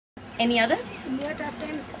Any other? In your tough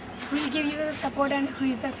times, who will give you the support and who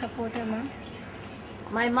is the supporter, ma'am?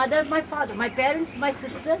 My mother, my father, my parents, my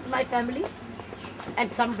sisters, my family,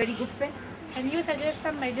 and some very good friends. And you suggest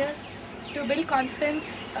some measures to build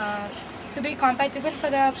confidence to be compatible for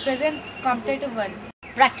the present competitive world.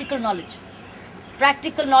 Practical knowledge.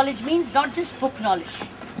 Practical knowledge means not just book knowledge,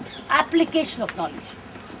 application of knowledge,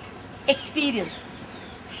 experience,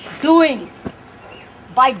 doing.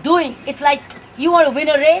 By doing, it's like you want to win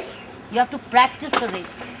a race, you have to practice the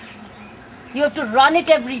race. You have to run it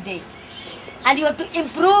every day. And you have to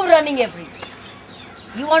improve running every day.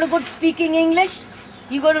 You want to go to speaking English,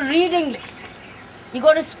 you got to read English. You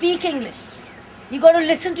got to speak English. You got to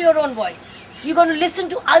listen to your own voice. You got to listen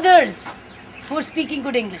to others who are speaking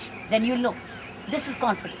good English. Then you'll know. This is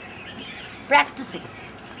confidence. Practicing,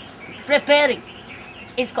 preparing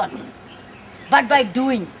is confidence. But by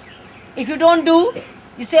doing, if you don't do,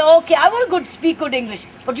 you say, okay, I want to go speak good English,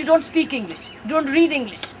 but you don't speak English, you don't read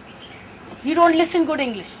English, you don't listen good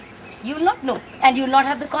English, you will not know, and you will not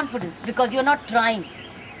have the confidence because you're not trying.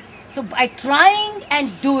 So by trying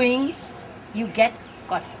and doing, you get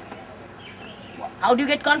confidence. How do you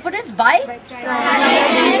get confidence? By trying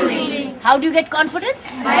and doing. How do you get confidence?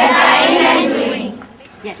 By trying and doing.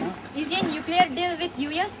 Yes. Is a nuclear deal with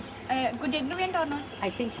US a good agreement or not?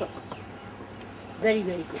 I think so. Very,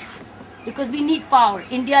 very good. Because we need power.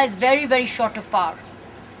 India is very, very short of power.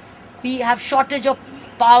 We have shortage of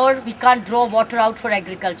power. We can't draw water out for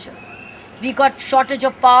agriculture. We got shortage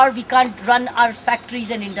of power. We can't run our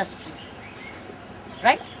factories and industries.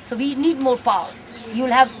 Right? So we need more power.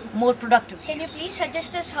 You'll have more productivity. Can you please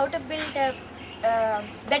suggest us how to build a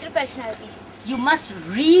better personality? You must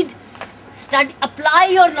read, study, apply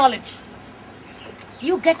your knowledge.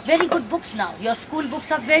 You get very good books now. Your school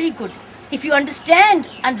books are very good. If you understand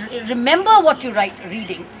and remember what you're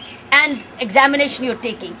reading and examination you're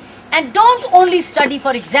taking, and don't only study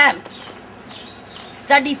for exam,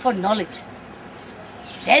 study for knowledge,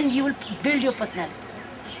 then you will build your personality.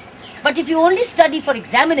 But if you only study for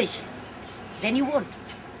examination, then you won't.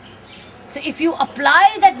 So if you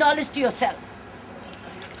apply that knowledge to yourself,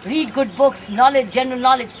 read good books, knowledge, general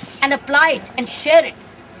knowledge, and apply it and share it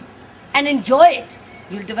and enjoy it,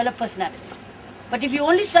 you'll develop personality. But if you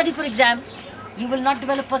only study for exam, you will not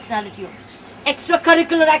develop personality also.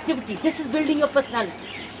 Extracurricular activities, this is building your personality.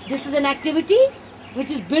 This is an activity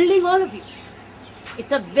which is building all of you.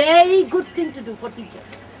 It's a very good thing to do for teachers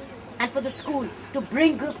and for the school to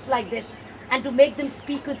bring groups like this and to make them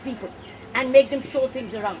speak with people and make them show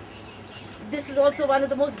things around. This is also one of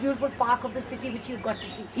the most beautiful park of the city which you've got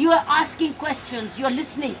to see. You are asking questions, you're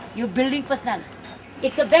listening, you're building personality.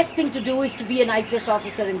 It's the best thing to do is to be an IPS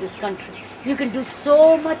officer in this country. You can do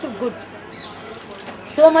so much of good,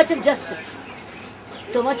 so much of justice,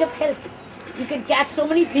 so much of help. You can catch so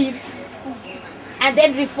many thieves and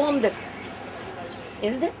then reform them,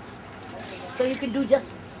 isn't it? So you can do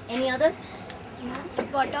justice. Any other?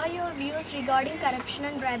 What are your views regarding corruption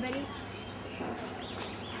and bribery?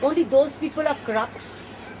 Only those people are corrupt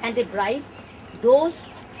and they bribe those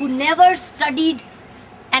who never studied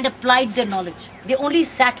and applied their knowledge. They only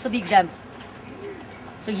sat for the exam.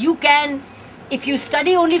 So you can, if you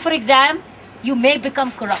study only for exam, you may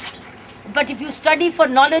become corrupt. But if you study for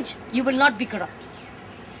knowledge, you will not be corrupt.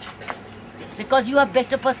 Because you have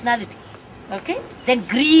better personality. Okay? Then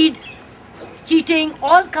greed, cheating,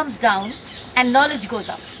 all comes down and knowledge goes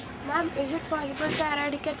up. Ma'am, is it possible to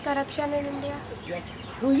eradicate corruption in India? Yes.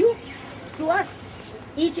 Through you, through us.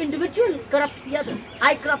 Each individual corrupts the other.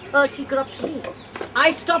 I corrupt her, she corrupts me.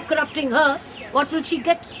 I stop corrupting her, what will she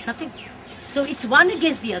get? Nothing. So it's one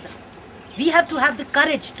against the other. We have to have the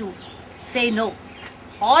courage to say no.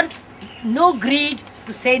 Or no greed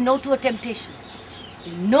to say no to a temptation.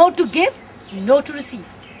 No to give, no to receive.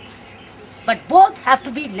 But both have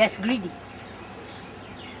to be less greedy.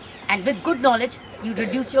 And with good knowledge, you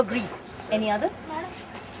reduce your greed. Any other? Madam,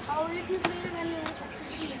 how did you feel when you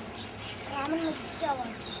successfully Raman Magsaysay Award?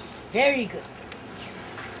 Very good.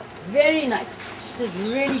 Very nice. This is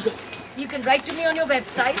really good. You can write to me on your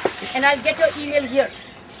website and I'll get your email here.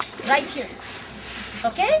 Right here.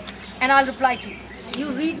 Okay? And I'll reply to you. You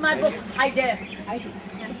read my book, I dare. I do.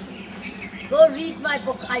 Go read my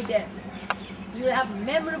book, I dare. You have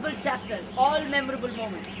memorable chapters, all memorable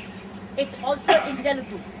moments. It's also in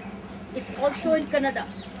Telugu. It's also in Kannada.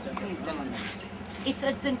 It's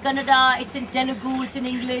in Kannada, it's in Telugu, it's in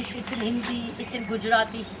English, it's in Hindi, it's in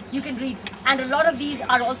Gujarati. You can read. And a lot of these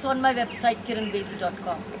are also on my website,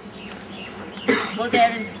 kiranbedi.com. Go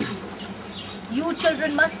there and see. You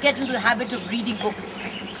children must get into the habit of reading books.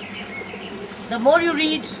 The more you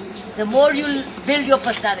read, the more you'll build your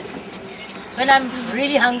personality. when I'm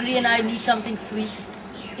really hungry and I need something sweet.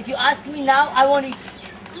 If you ask me now, I won't eat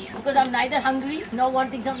because I'm neither hungry nor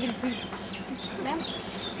wanting something sweet. Ma'am,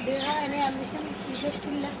 do you have any ambition which is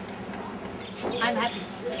still left? I'm happy.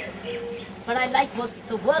 But I like work.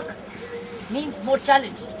 So work means more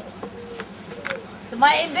challenge. So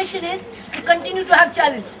my ambition is to continue to have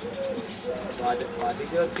challenge. What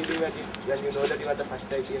is your feeling when you know that you are the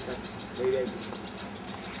first IPS lady IPS?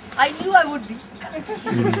 I knew I would be.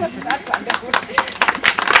 That's wonderful.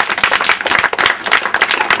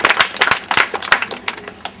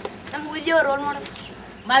 Ma'am, who is your role model?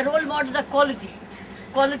 My role models are qualities.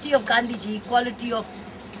 Quality of Gandhiji, quality of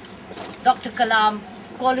Dr. Kalam,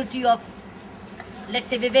 quality of, let's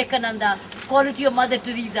say, Vivekananda, quality of Mother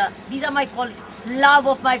Teresa. These are my qualities. Love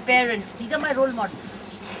of my parents. These are my role models.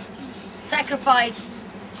 Sacrifice,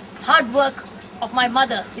 hard work of my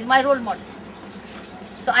mother is my role model.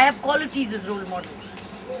 So I have qualities as role models.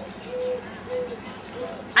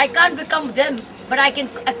 I can't become them, but I can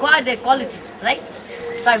acquire their qualities, right?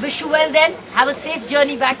 So I wish you well then. Have a safe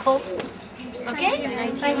journey back home. Okay?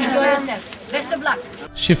 Enjoy yourself. Best of luck.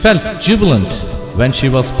 She felt jubilant when she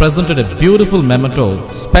was presented a beautiful memento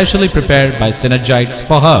specially prepared by Synergites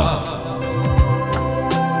for her.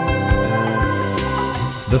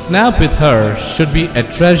 The snap with her should be a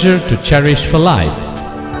treasure to cherish for life.